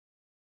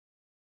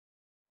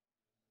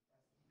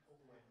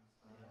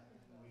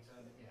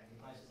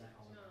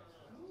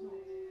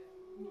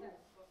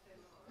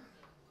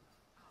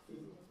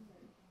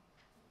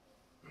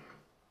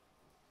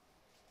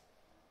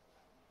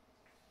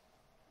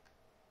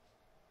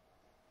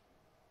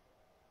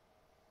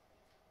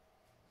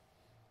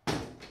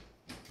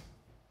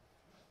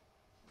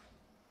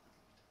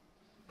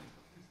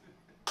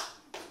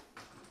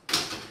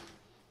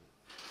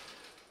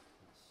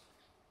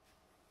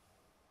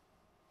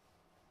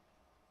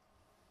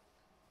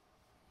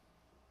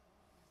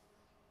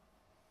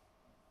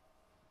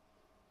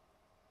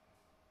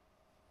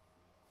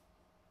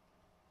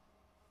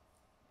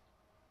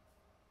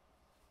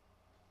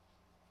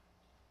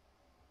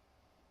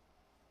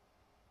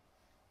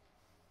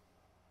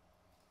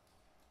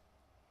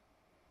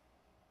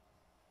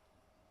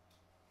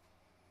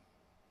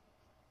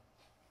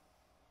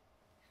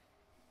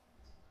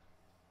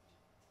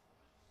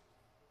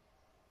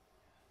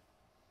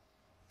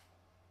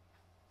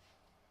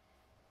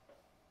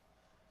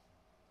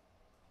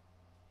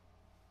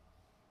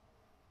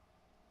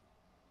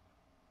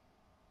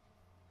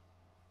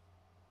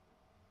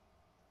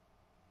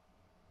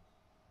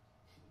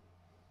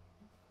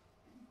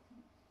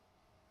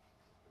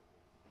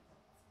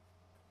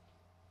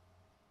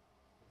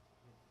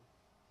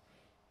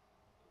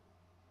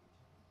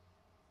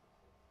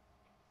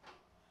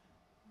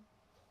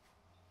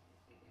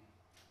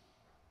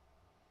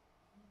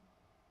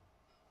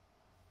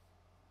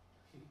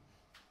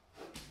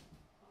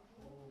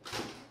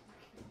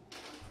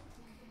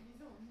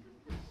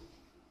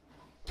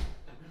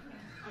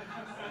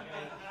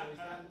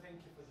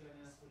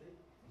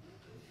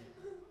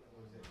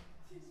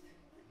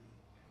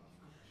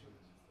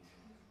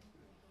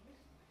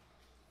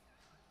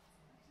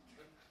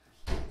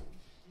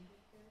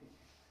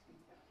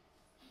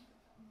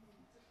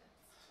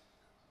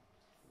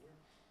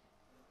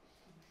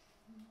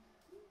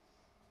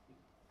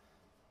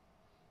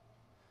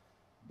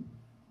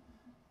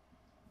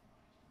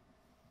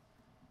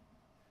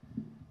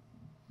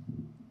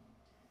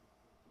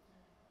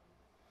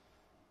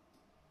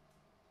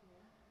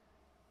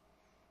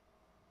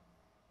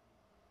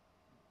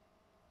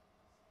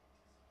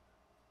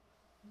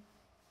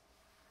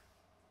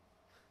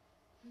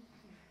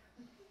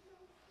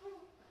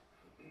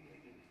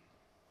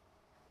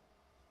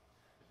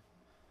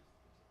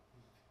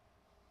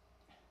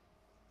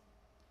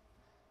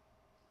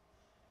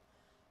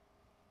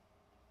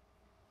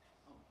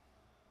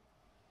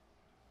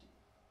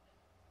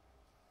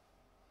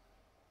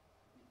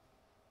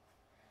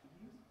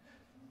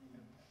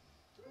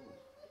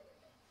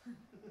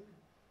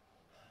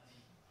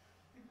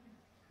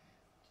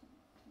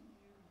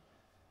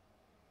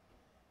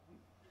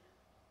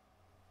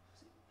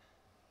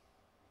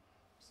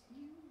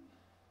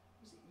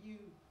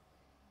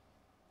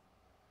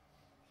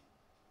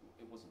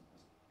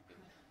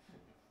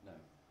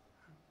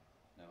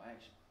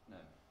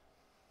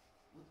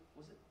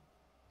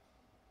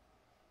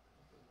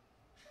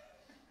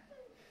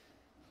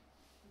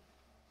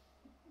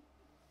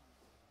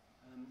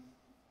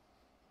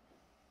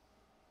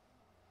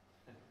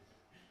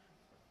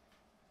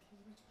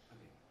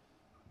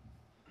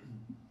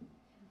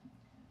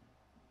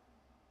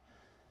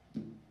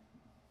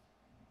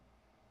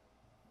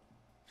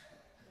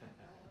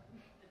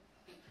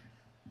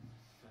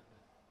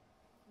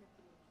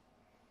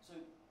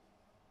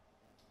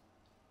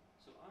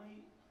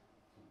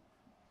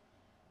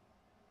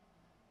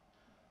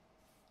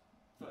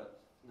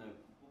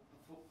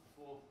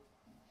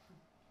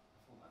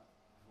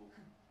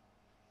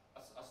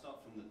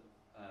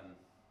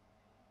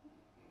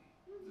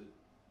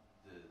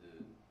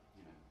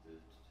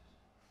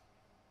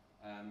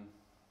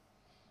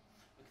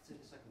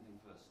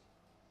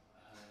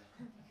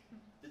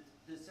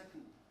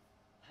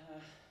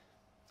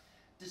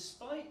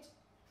despite...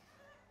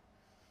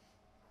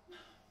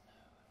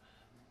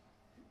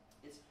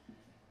 It's...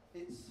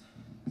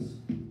 I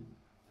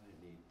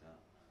don't need that.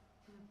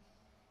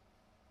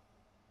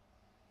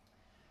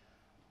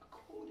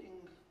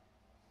 According...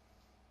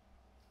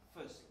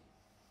 Firstly,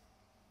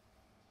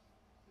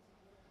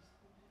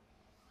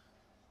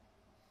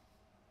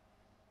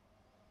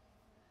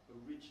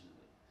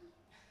 originally,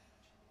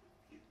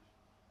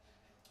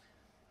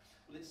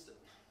 well, it's the,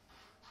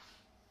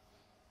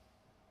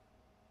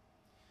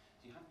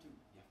 you have to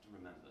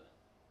remember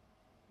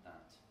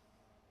that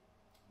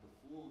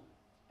before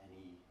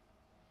any,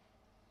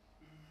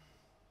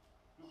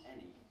 not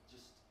any,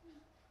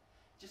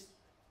 just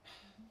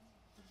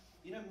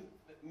you know,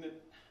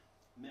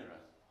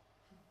 mirror.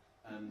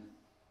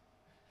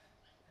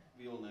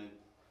 We all know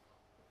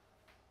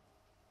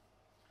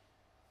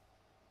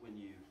when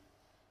you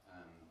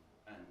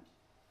and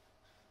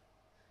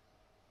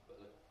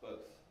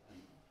both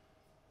and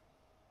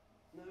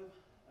no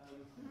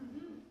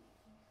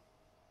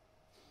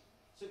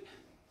so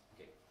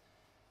okay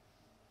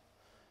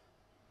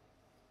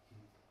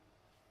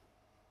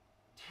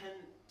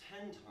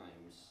 10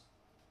 times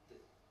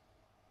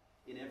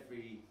in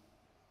every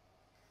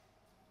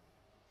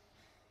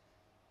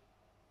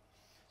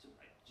so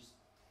just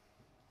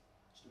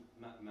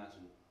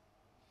imagine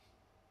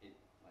it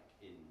like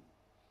in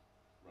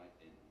right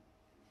in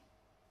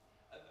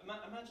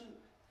imagine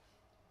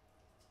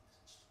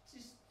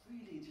just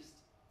really just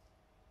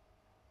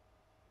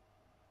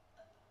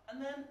and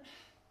then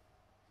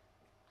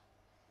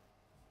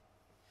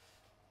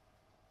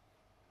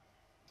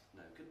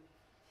no could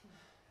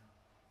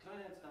I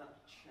have that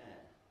chair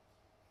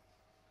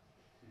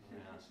I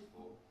asked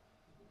for?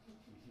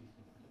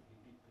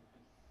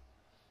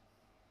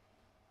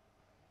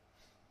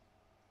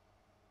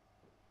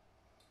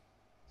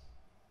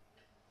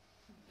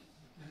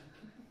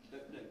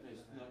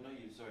 No,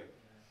 you. Sorry.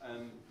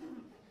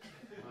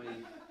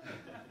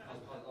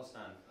 I'll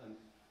stand.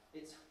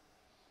 It's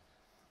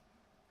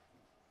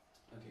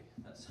okay.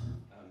 That's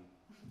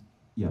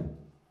yeah.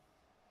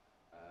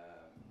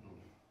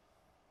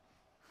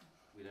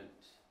 We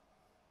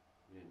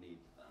don't need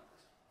that.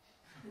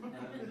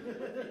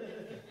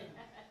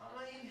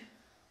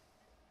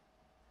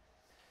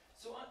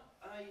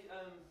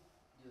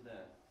 You're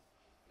there.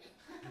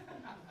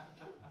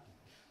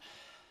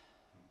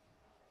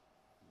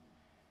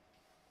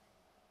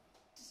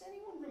 Does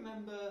anyone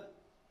remember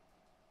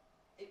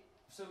it?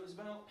 So it was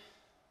about,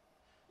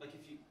 like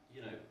if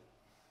you know,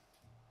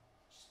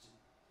 just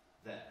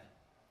there,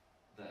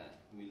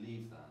 and we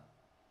leave that.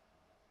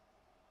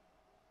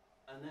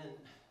 And then,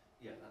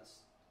 yeah, that's,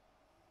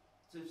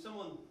 so if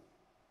someone,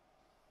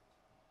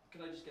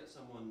 could I just get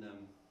someone,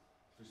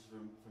 just for a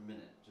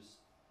minute, just,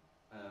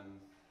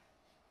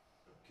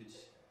 could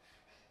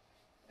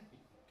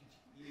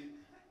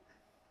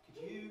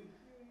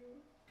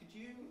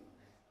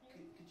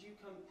you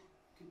come,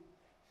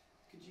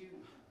 could you,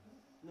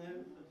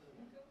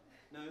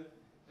 no,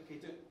 okay,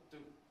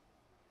 don't,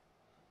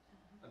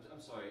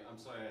 I'm sorry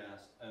I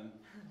asked,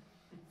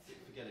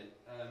 forget it,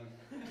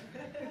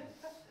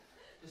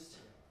 just,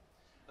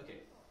 okay.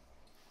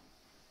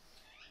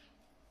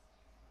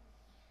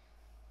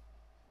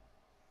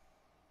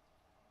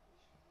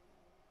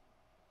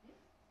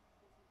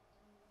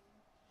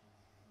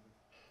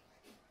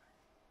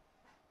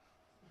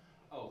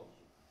 Oh,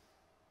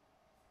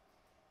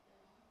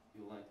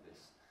 you'll like this.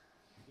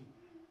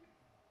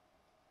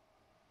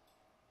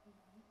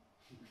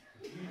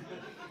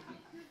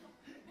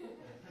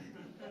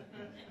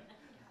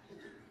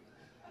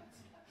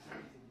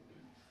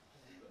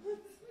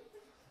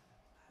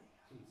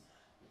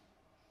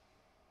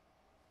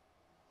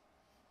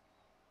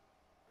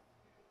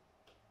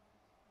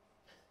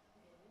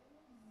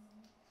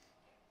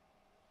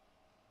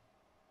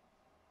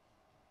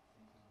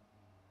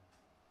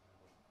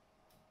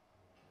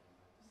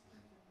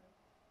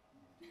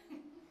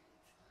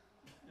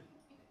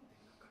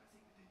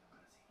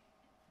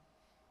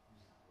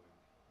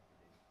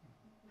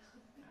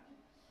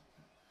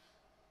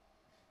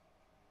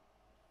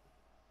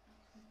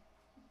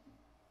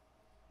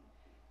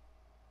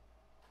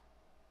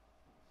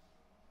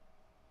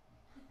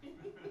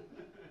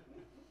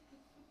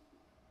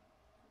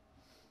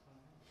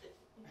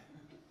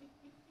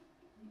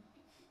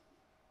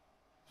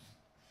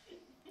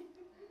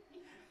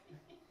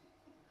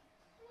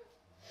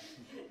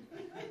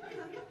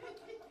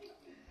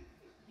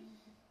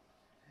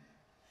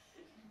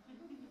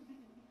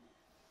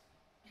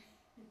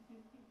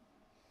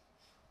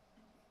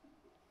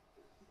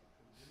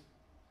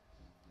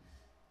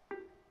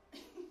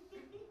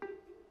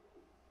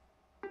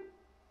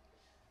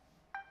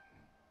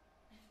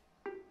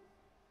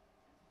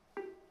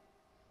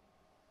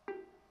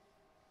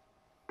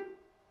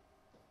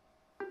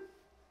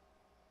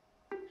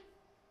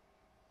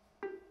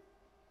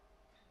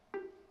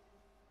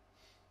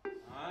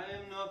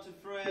 Not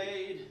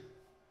afraid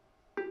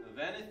of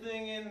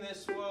anything in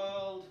this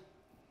world.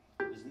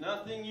 There's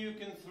nothing you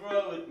can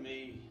throw at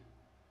me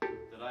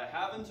that I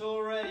haven't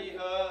already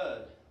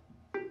heard.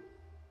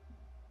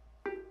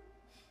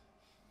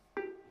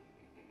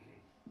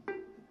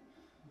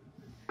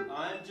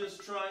 I'm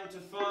just trying to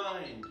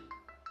find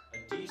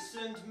a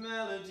decent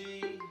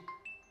melody,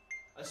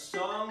 a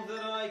song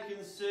that I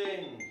can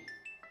sing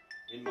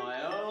in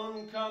my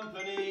own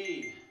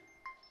company.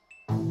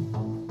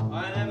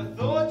 I never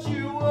thought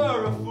you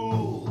were a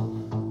fool,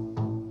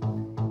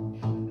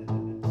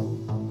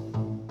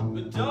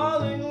 but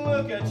darling,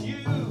 look at you.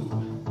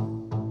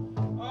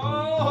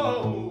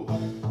 Oh,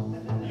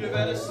 you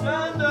better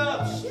stand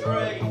up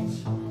straight,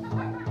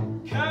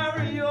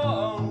 carry your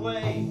own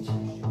weight.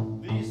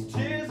 These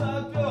tears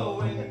are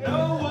going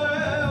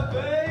nowhere,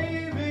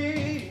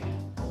 baby.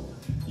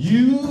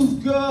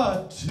 You've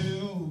got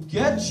to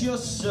get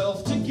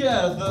yourself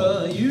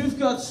together. You've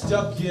got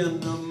stuck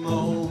in a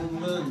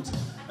moment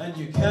and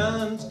you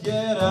can't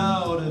get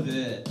out of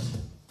it.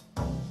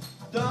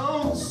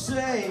 Don't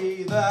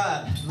say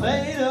that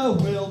later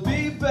will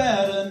be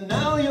better.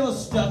 Now you're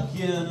stuck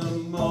in a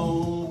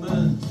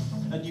moment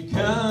and you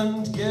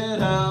can't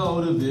get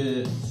out of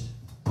it.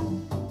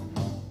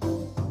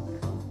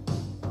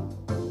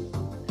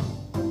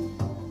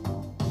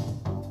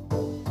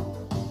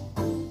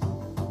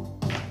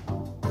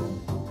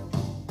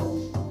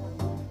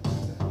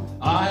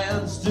 I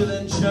am still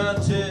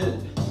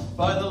enchanted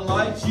by the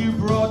light you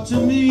brought to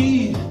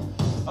me.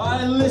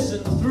 I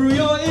listen through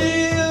your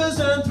ears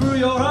and through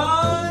your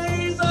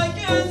eyes I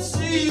can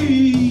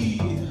see.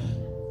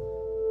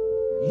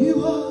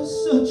 You are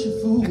such a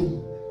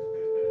fool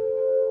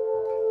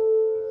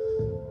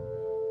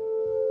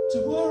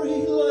to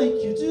worry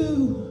like you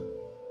do.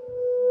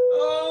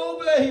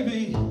 Oh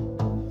baby,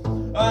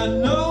 I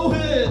know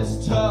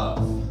it's tough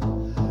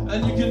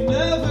and you can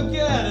never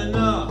get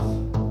enough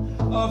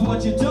of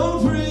what you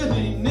don't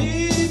really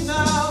need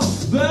now,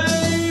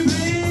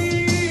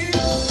 baby.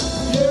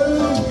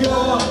 You've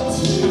got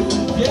to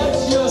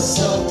get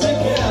yourself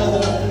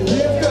together.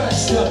 You've got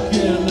stuck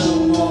in a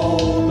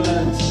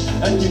moment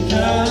and you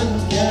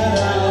can't get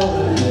out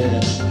of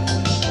it.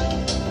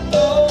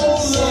 Oh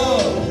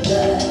love,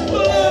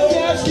 look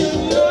at you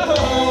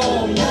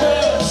now.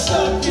 You're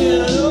stuck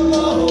in a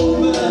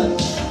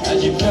moment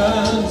and you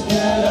can't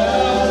get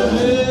out of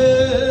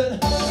it.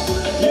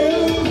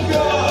 You've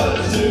got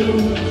to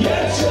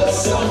get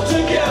yourself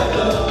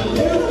together.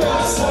 You've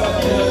got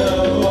stuck in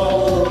a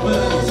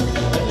moment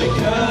and you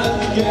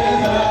can't get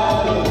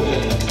out of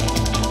it.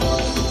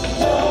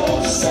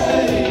 Don't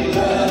say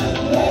that.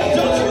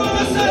 Don't you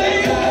wanna say?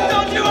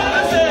 Don't you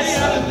wanna say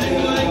anything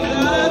like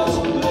that?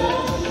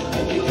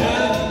 And you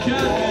can't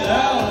get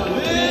out of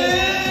it.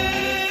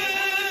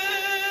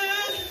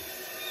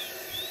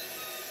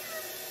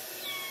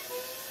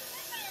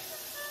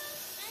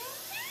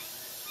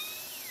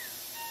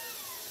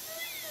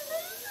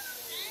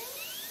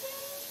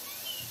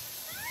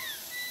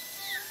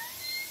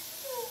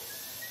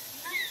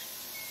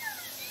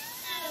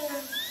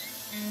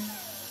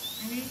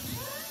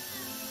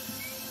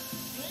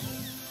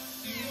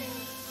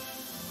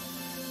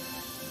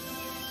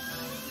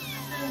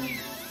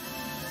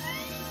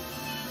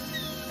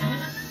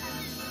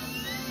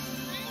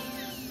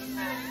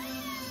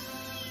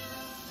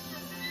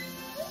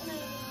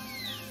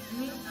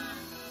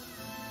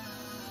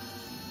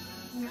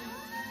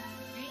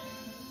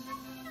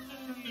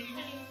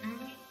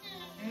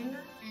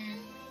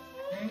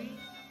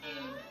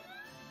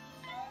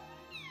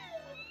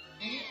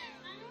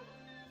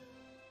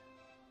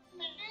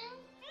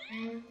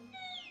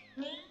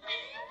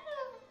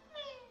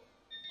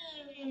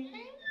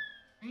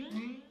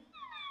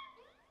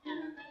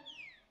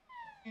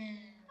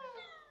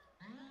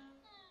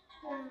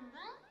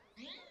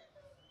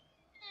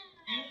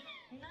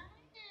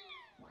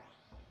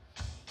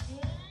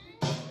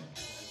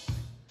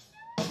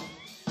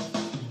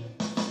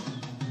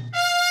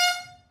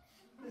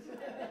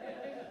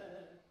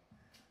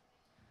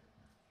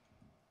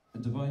 A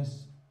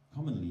device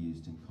commonly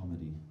used in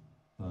comedy,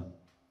 but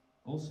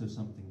also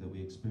something that we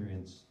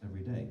experience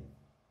every day.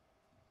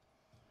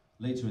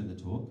 Later in the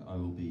talk, I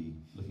will be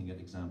looking at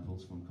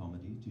examples from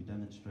comedy to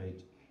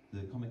demonstrate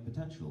the comic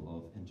potential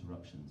of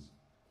interruptions,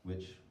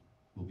 which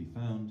will be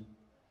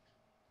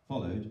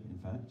followed, in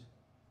fact,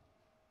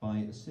 by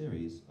a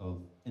series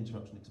of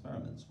interruption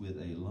experiments with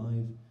a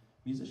live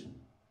musician.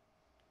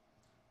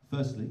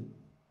 Firstly,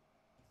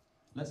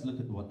 let's look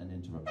at what an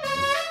interruption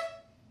is.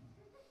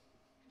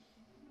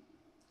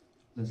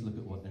 Let's look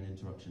at what an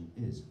interruption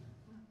is.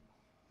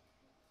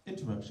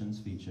 Interruptions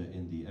feature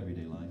in the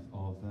everyday life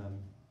of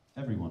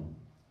everyone.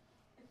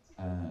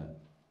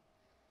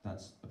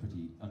 That's a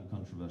pretty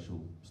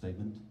uncontroversial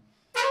statement.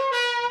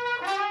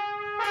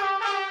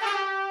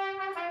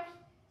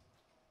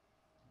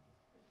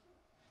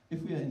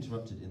 If we are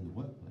interrupted in the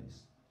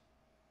workplace,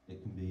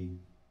 it can be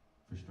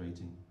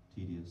frustrating,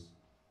 tedious,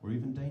 or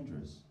even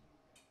dangerous.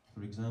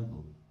 For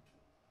example,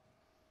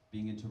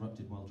 being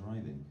interrupted while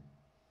driving.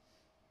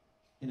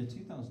 In a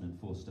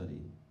 2004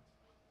 study,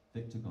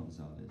 Victor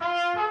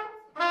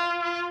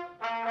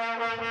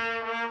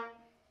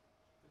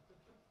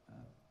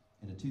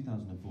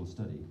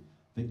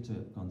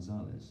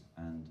Gonzalez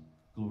and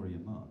Gloria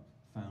Mark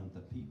found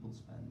that people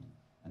spend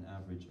an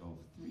average of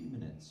 3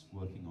 minutes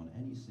working on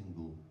any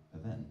single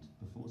event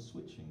before before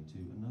switching to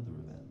another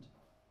event.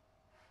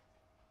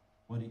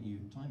 Why don't you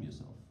time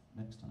yourself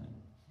next time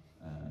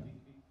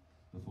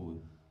before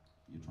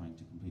you're trying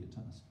to complete a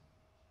task?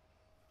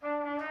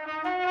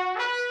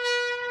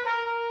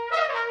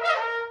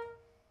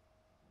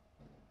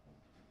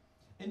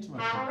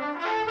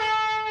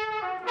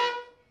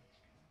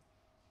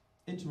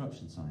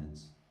 Interruption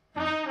science.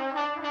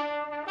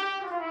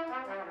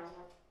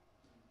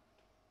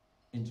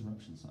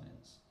 Interruption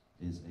science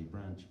is a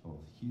branch of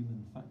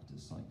human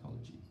factors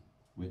psychology,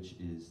 which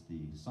is the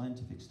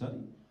scientific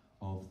study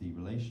of the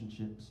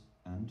relationships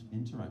and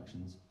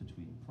interactions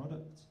between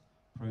products,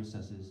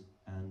 processes,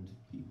 and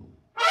people.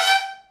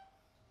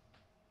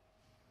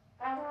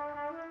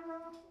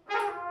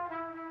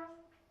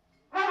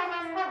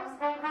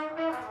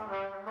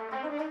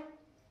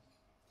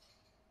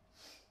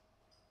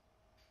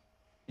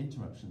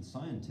 Interruption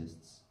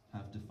scientists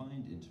have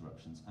defined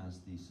interruptions as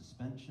the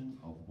suspension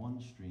of one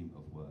stream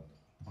of work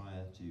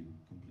prior to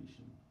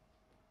completion,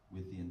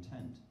 with the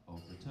intent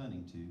of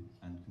returning to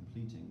and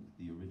completing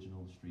the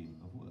original stream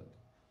of work.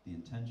 The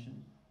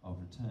intention of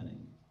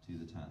returning to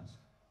the task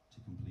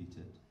to complete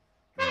it.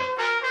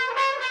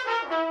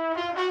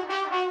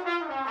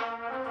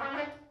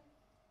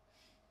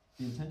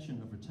 The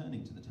intention of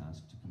returning to the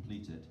task to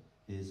complete it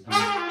is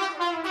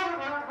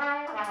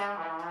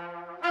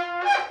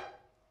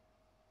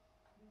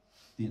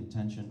the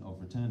intention of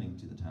returning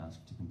to the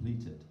task to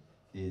complete it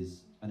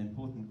is an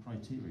important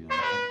criterion.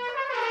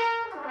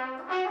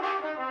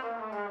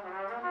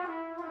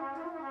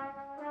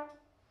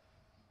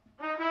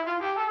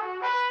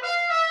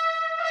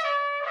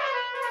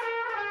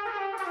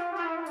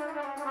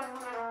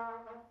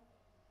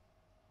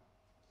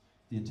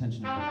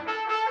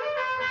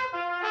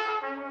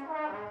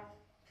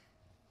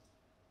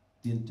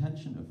 The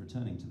intention of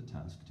returning to the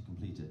task to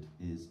complete it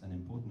is an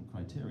important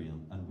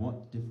criterion and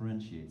what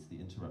differentiates the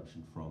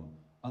interruption from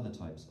other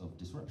types of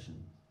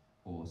disruption,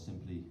 or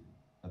simply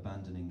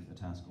abandoning a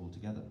task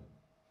altogether.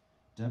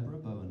 Deborah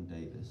Bowen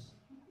Davis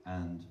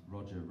and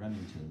Roger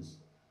Remington's,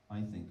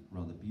 I think,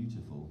 rather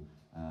beautiful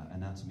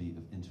anatomy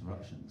of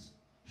interruptions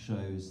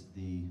shows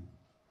the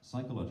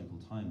psychological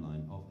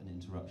timeline of an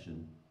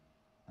interruption.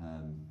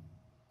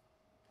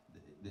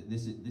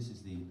 This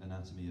is the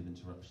anatomy of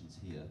interruptions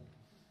here,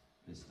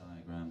 this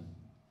diagram,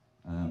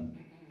 and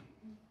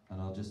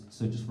I'll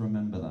just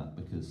remember that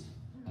because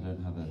I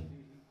don't have a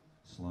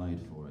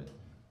slide for it.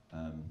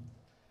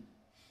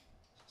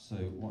 So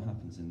what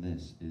happens in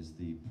this is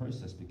the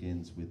process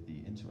begins with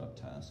the interrupt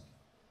task,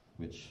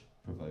 which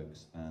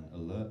provokes an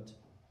alert.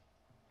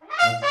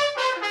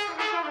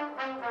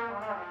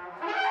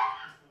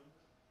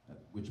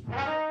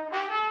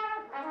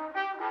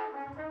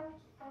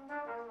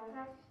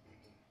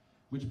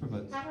 Which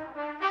provokes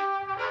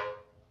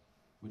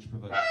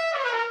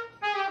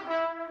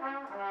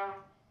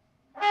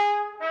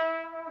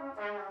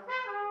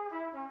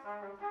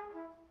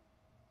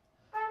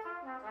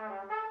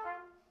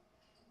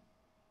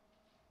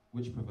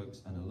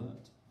an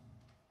alert.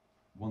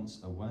 Once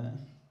aware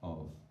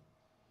of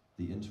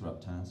the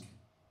interrupt task,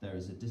 there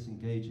is a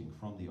disengaging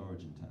from the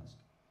origin task,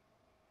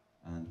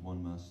 and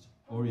one must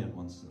orient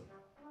oneself.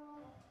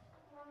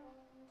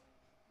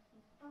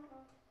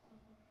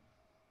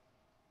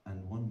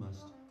 And one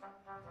must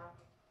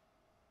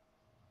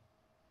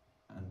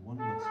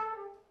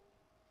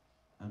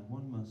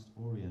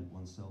orient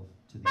oneself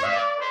to the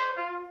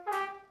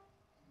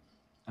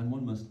and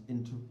one must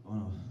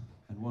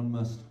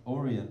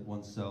orient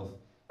oneself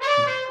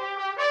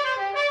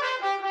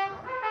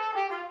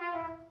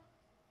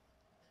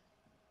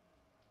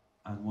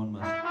and one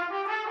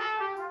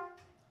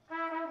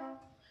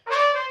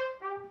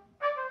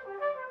must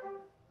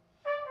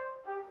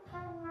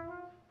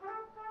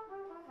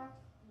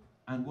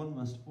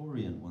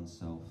orient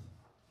oneself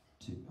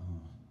to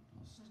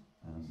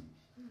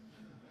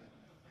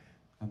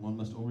and one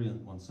must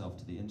orient oneself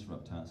to the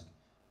interrupt task,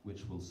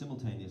 which will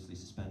simultaneously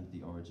suspend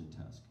the origin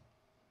task.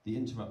 The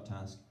interrupt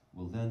task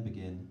will then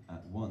begin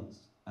at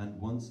once,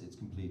 and once it's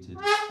completed,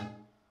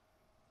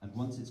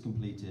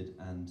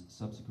 and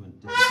subsequent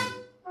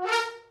disengagement.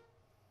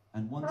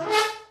 And once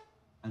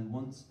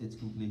it's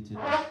completed,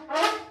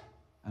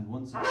 and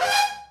once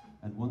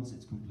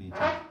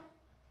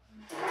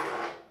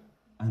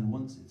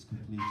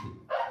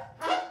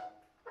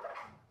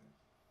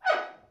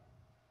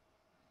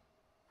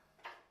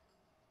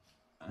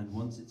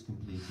it's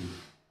completed,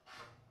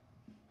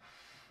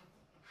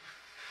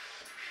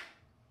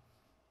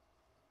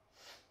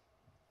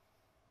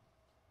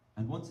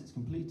 and once it's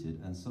completed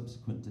and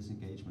subsequent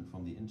disengagement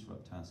from the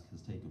interrupt task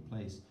has taken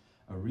place,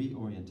 a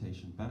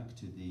reorientation back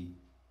to the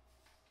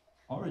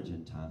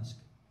origin task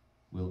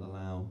will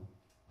allow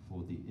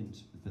for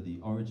the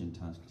origin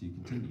task to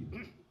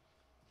continue.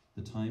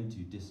 The time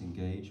to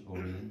disengage,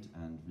 orient,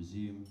 and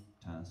resume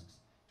tasks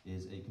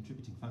is a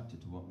contributing factor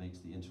to what makes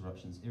the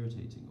interruptions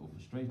irritating or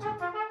frustrating.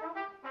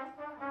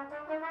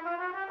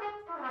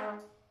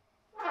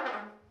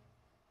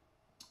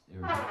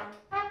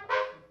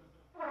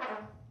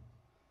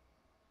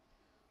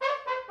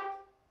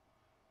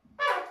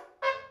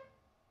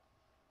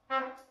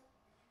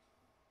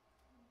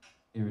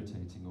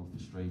 irritating or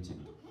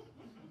frustrating.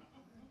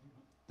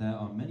 There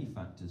are many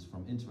factors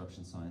from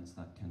interruption science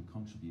that can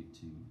contribute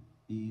to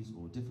ease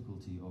or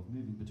difficulty of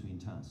moving between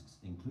tasks,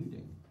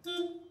 including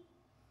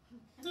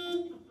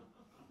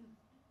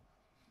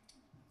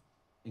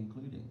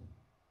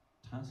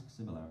task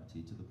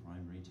similarity to the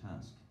primary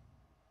task,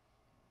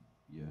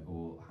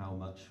 or how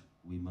much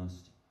we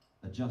must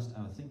adjust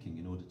our thinking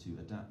in order to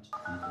adapt to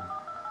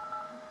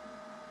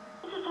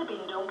Diese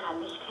Verbindung kann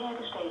nicht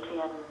hergestellt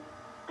werden.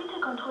 Bitte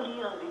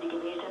kontrollieren Sie die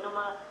gewählte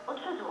Nummer und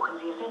versuchen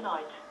Sie es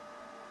erneut.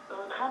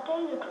 Votre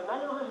appel ne peut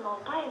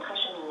malheureusement pas être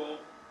acheminé.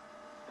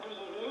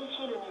 Veuillez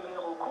vérifier le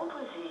numéro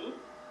composé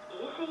et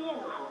essayez à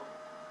nouveau.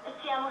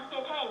 Siamo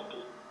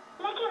spiacenti.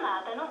 La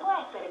chiamata non può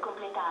essere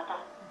completata.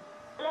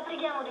 La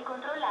preghiamo di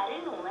controllare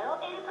il numero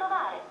e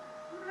riprovare.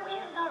 We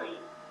are sorry.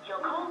 Your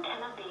call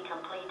cannot be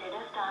completed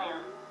as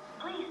dialed.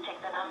 Please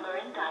check the number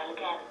and dial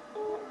again.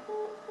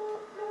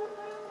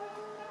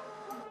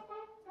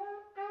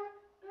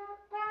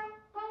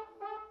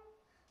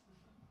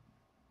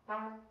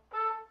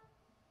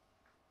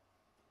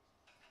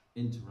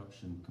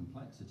 interruption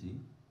complexity,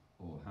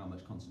 or how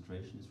much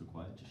concentration is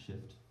required to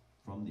shift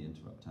from the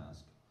interrupt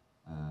task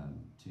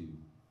to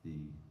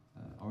the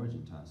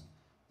origin task.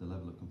 The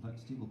level of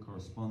complexity will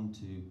correspond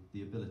to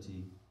the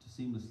ability to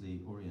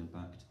seamlessly orient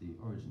back to the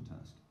origin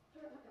task.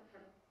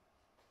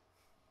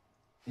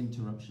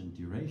 Interruption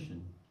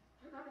duration,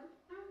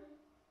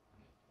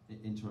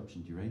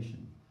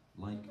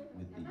 like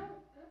with the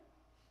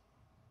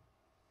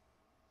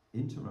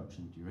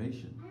interruption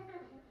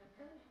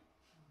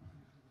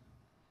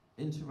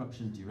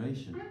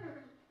duration,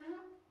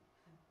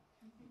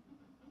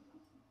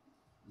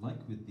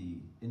 like with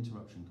the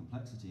interruption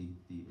complexity,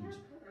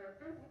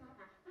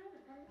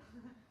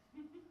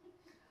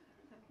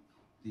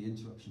 the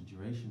interruption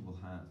duration will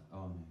have,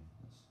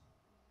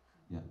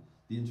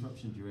 the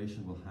interruption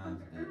duration will have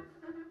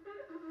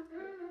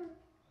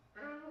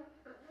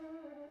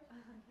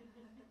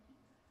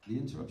the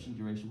interruption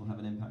duration will have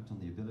an impact on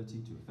the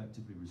ability to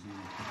effectively resume.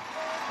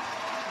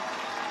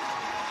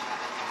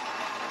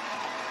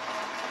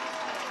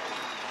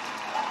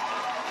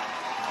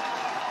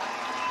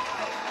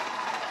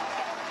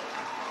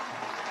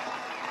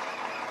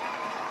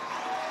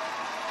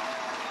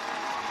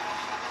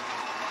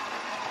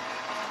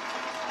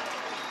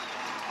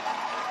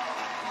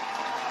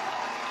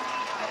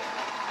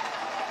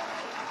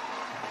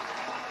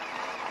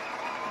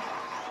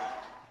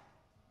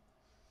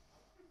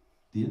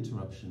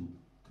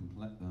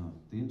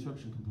 The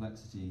interruption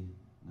complexity,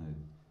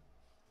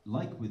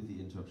 like with the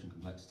interruption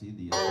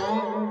complexity,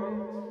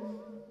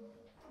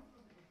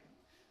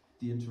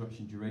 the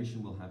interruption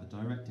duration will have a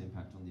direct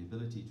impact on the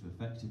ability to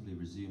effectively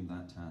resume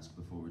that task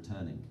before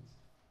returning.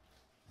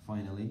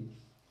 Finally,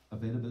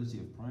 availability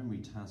of primary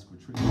task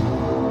retrieval.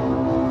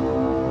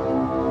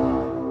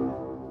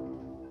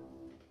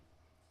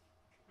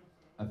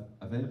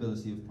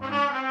 Availability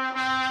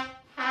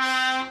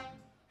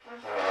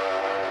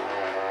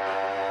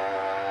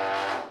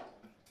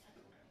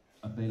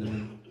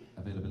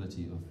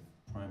of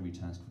primary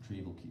task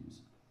retrieval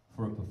queues.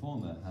 For a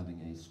performer,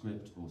 having a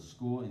script or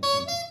score in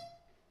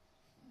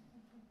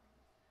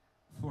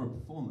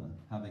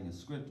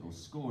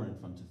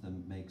front of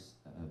them makes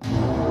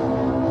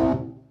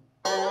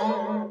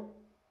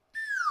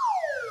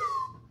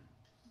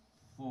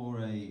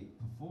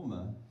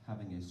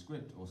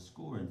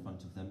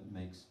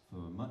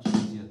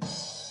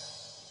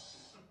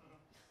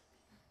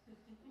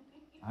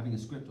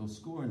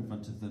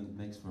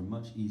for a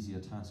much easier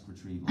task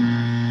retrieval.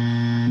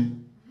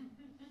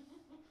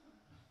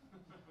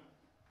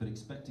 But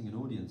expecting an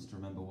audience to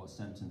remember what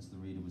sentence the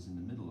reader was in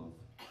the middle of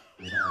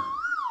without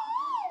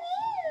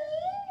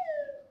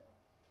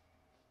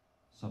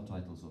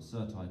subtitles or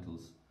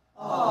surtitles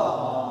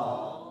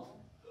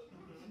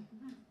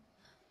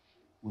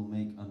will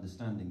make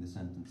understanding the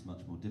sentence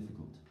much more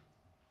difficult.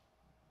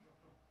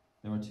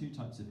 There are two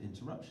types of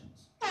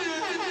interruptions.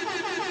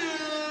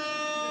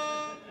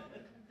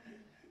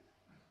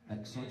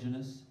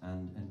 Exogenous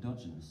and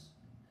endogenous.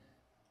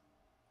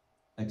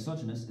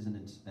 Exogenous is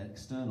an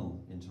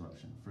external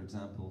interruption. For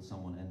example,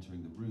 someone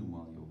entering the room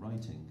while you're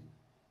writing.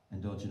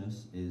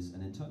 Endogenous is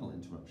an internal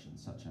interruption,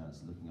 such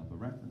as looking up a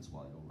reference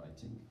while you're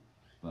writing.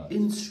 But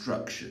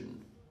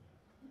instruction.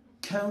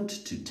 Count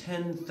to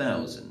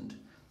 10,000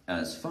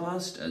 as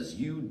fast as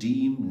you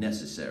deem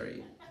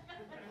necessary.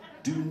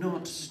 Do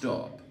not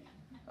stop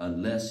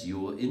unless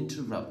you're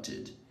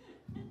interrupted.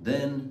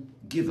 Then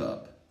give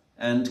up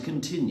and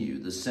continue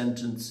the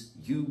sentence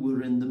you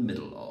were in the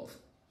middle of.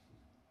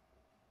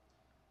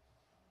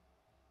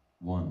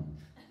 1,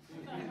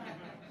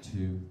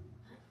 2,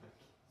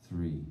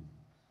 3,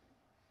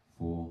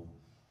 4,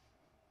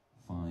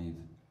 5,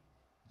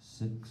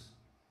 6,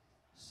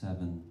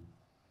 7,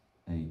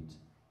 8,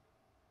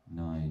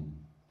 9,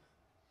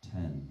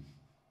 10,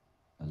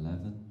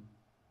 11,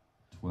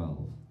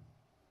 12,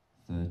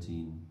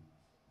 13,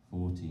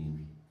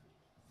 14,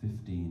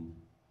 15,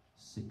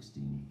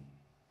 16,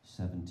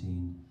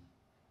 17,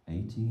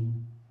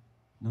 18,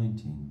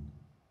 19,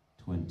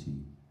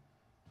 20,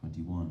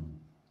 21,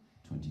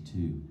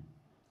 22,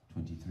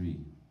 23,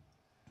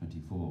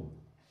 24,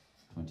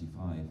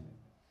 25,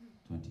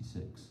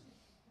 26,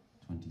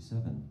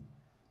 27,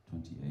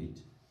 28,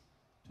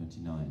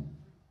 29,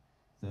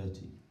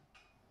 30,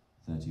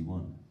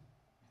 31,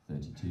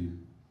 32,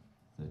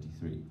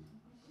 33,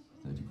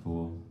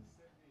 34,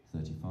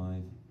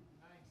 35,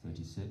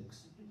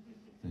 36,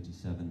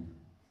 37,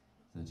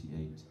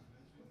 38,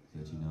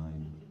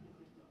 39,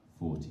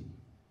 40,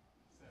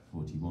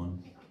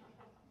 41.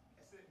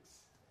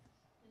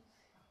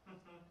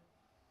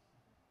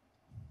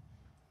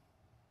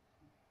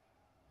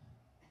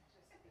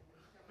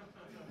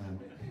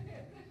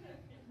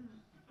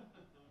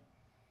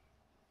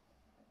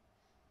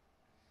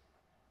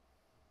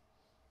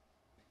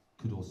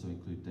 Could also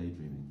include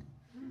daydreaming.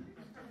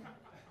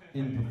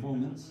 In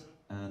performance,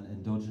 an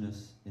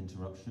endogenous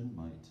interruption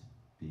might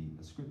be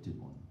a scripted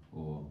one,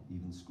 or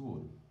even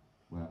scored,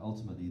 where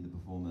ultimately the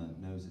performer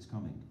knows it's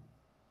coming.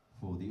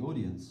 For the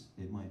audience,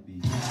 it might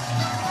be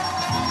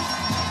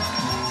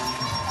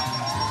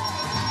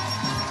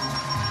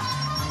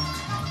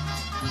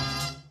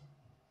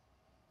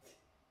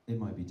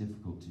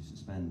difficult to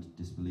suspend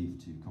disbelief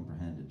to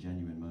comprehend a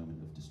genuine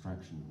moment of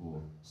distraction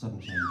or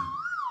sudden change.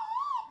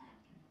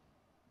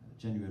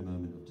 Genuine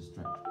moment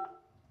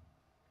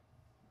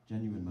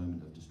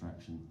of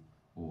distraction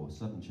or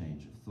sudden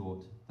change of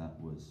thought that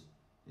was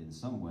in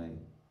some way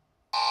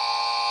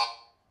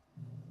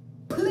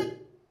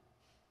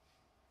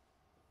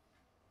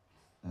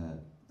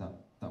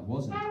that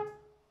wasn't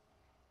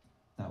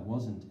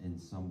in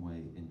some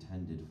way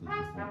intended for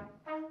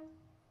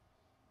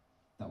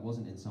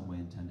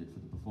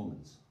the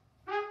performance.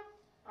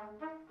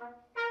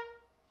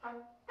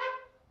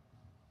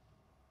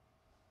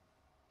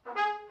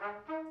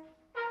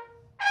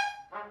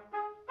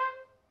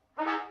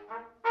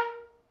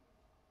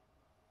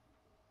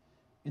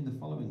 In the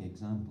following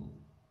example,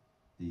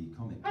 the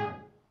comic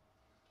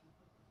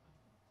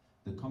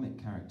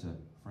character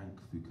Frank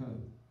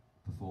Foucault,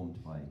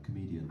 performed by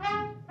comedian.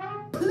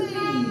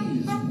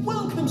 Please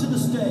welcome to the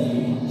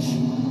stage.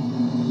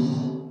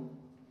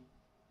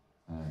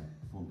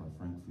 Performed by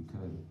Frank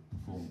Foucault,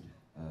 performed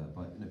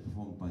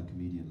by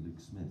comedian Luke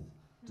Smith,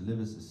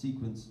 delivers a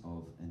sequence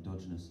of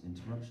endogenous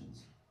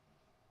interruptions.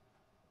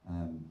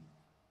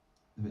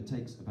 It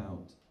takes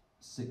about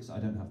 6. I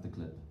don't have the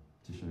clip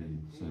to show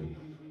you, so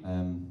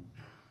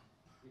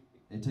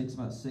it takes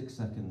about 6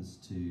 seconds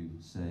to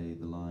say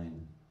the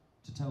line.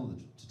 To tell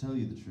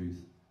you the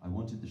truth, I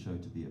wanted the show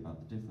to be about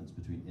the difference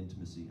between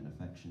intimacy and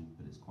affection,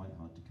 but it's quite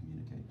hard to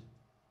communicate.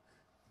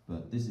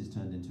 But this is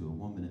turned into a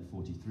 1-minute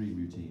 43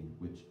 routine,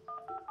 which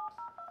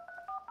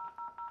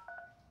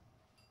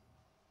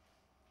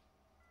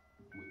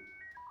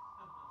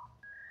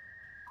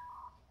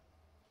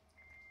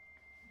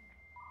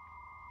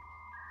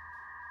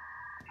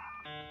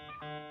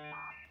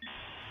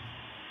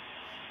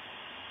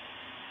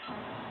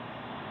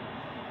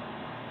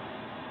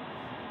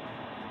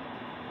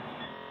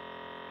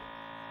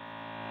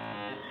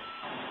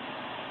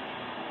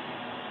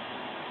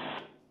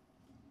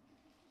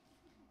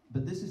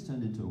this is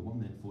turned into a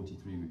 1-minute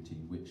 43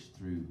 routine, which,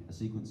 through a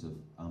sequence of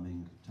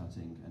umming,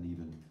 tutting, and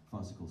even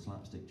farcical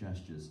slapstick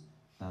gestures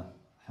that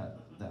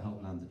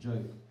help land the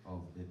joke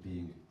of it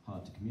being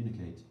hard to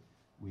communicate,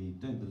 we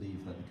don't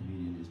believe that the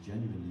comedian is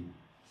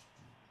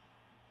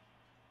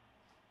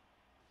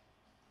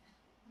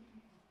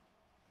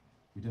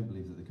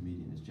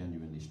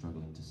genuinely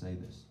struggling to say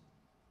this.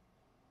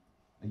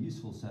 A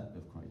useful set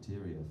of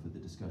criteria for the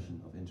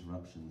discussion of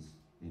interruptions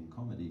in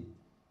comedy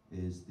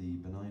is the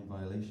benign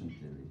violation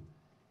theory,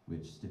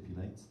 which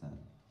stipulates that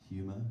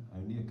humour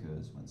only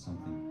occurs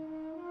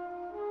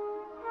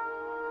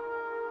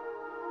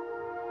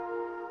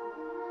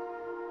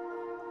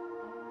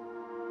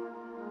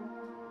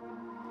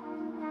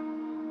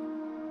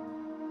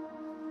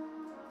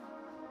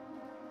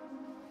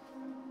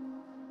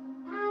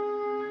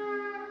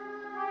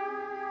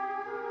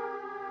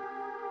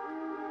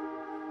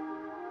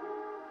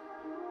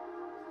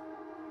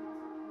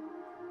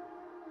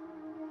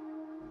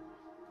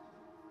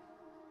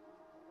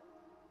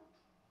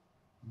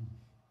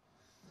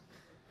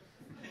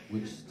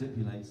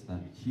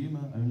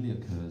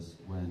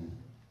when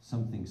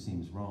something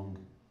seems wrong,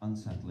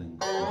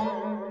 unsettling,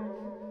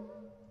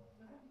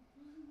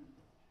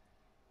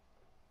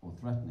 or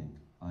threatening,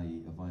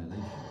 i.e. a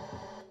violation,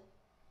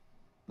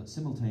 but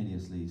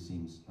simultaneously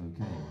seems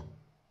okay,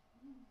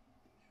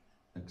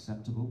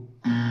 acceptable,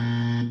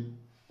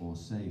 or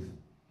safe,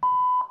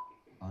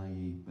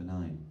 i.e.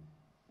 benign.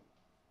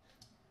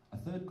 A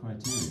third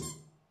criterion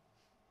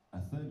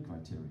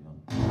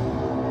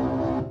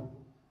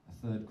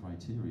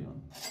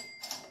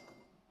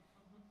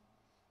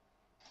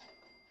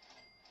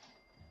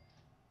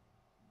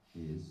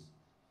is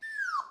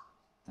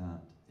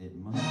that it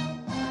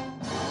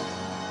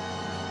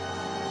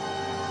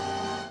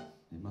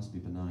must be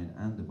benign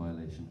and a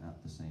violation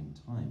at the same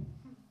time.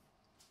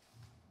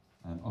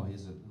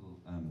 Here's a little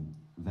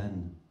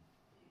Venn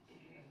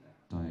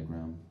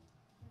diagram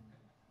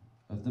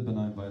of the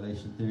benign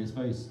violation theory.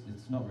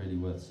 It's not really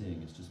worth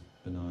seeing. It's just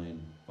benign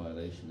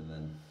violation, and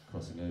then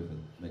crossing over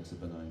makes a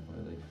benign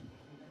violation.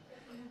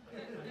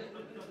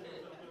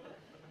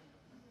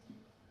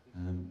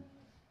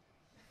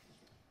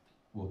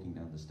 Walking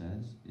down the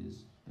stairs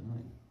is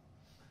benign.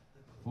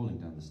 Falling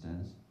down the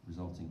stairs,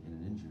 resulting in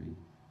an injury,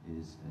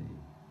 is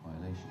a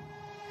violation.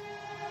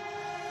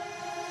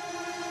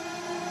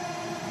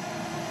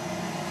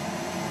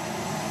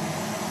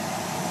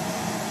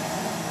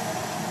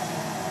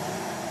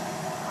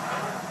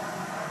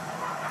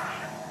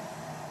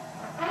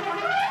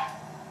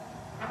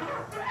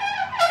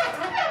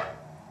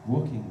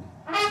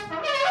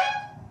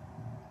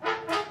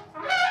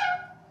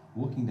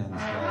 Walking down the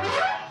stairs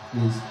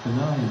is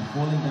benign.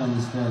 Falling down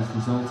the stairs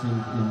resulting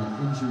in an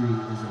injury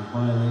is a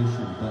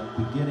violation, but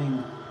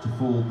beginning to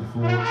fall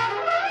before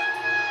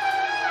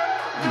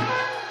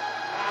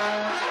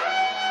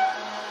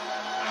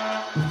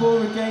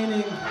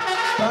regaining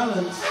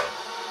balance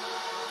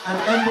and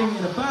ending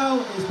in a bow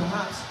is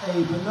perhaps a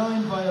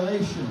benign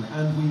violation,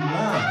 and we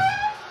laugh.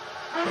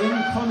 In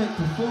comic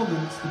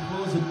performance, the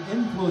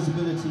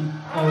implausibility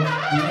of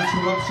the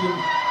interruption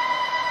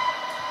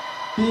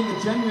being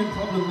a genuine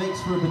problem makes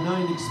for a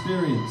benign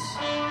experience.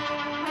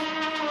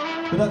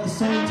 But at the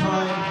same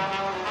time,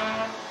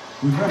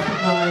 we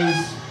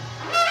recognise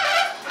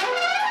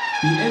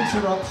the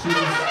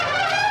interruptions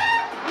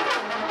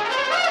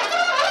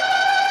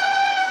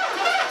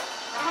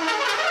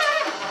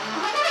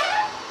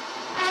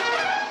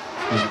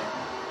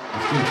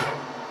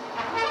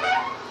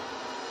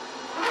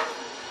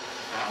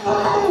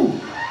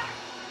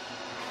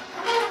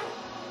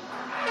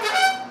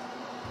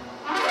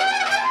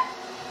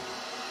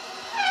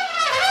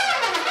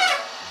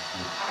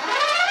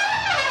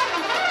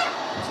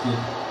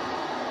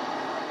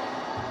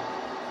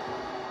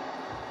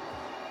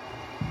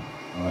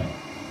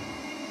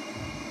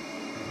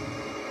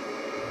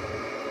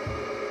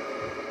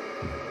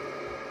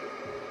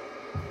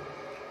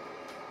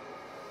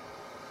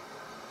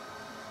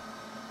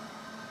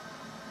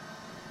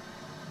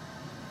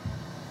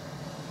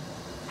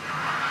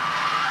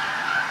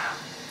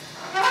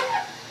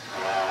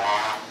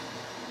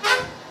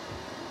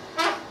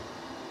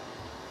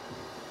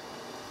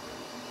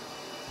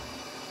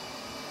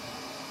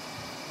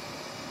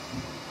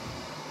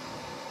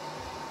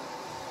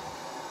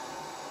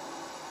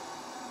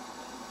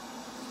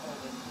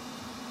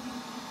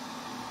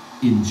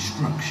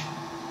Instruction.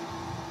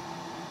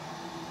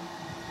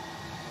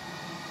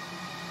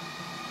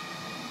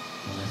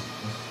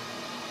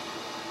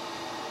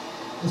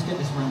 Let's get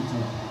this ramped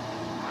up.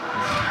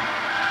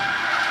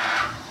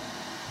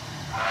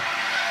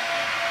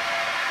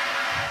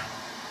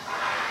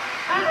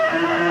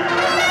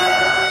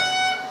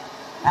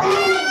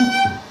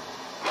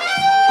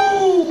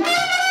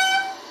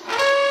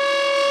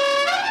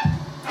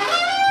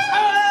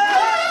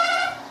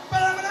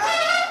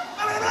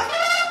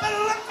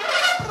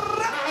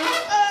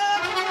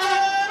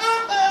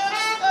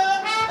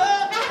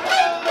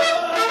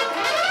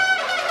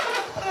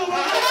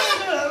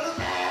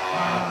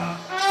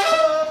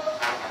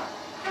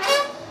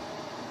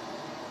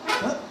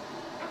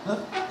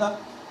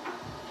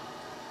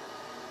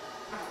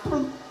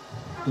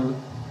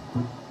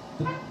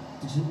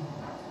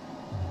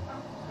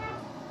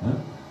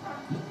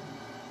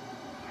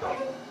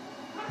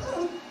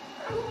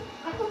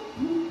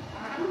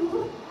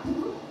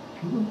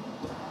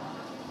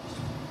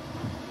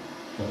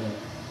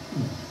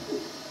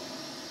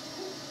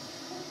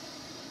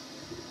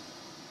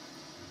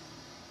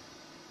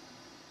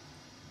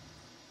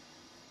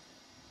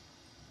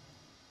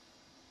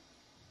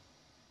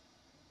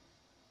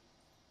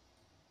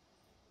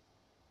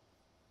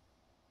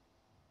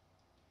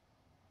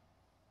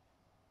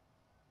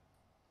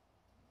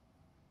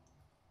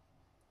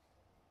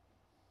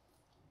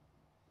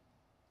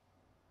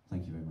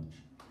 Thank you very much.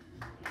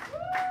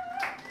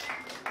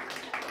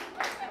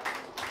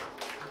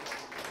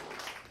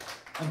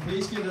 And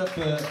please give it up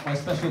for my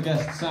special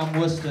guest, Sam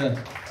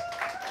Worcester,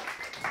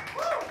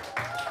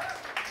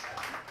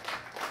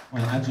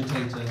 my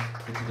agitator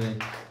for today.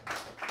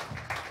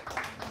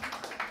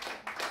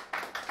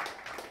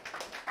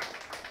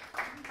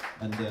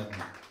 And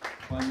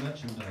buy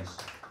merchandise.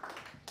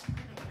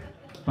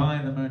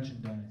 Buy the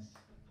merchandise.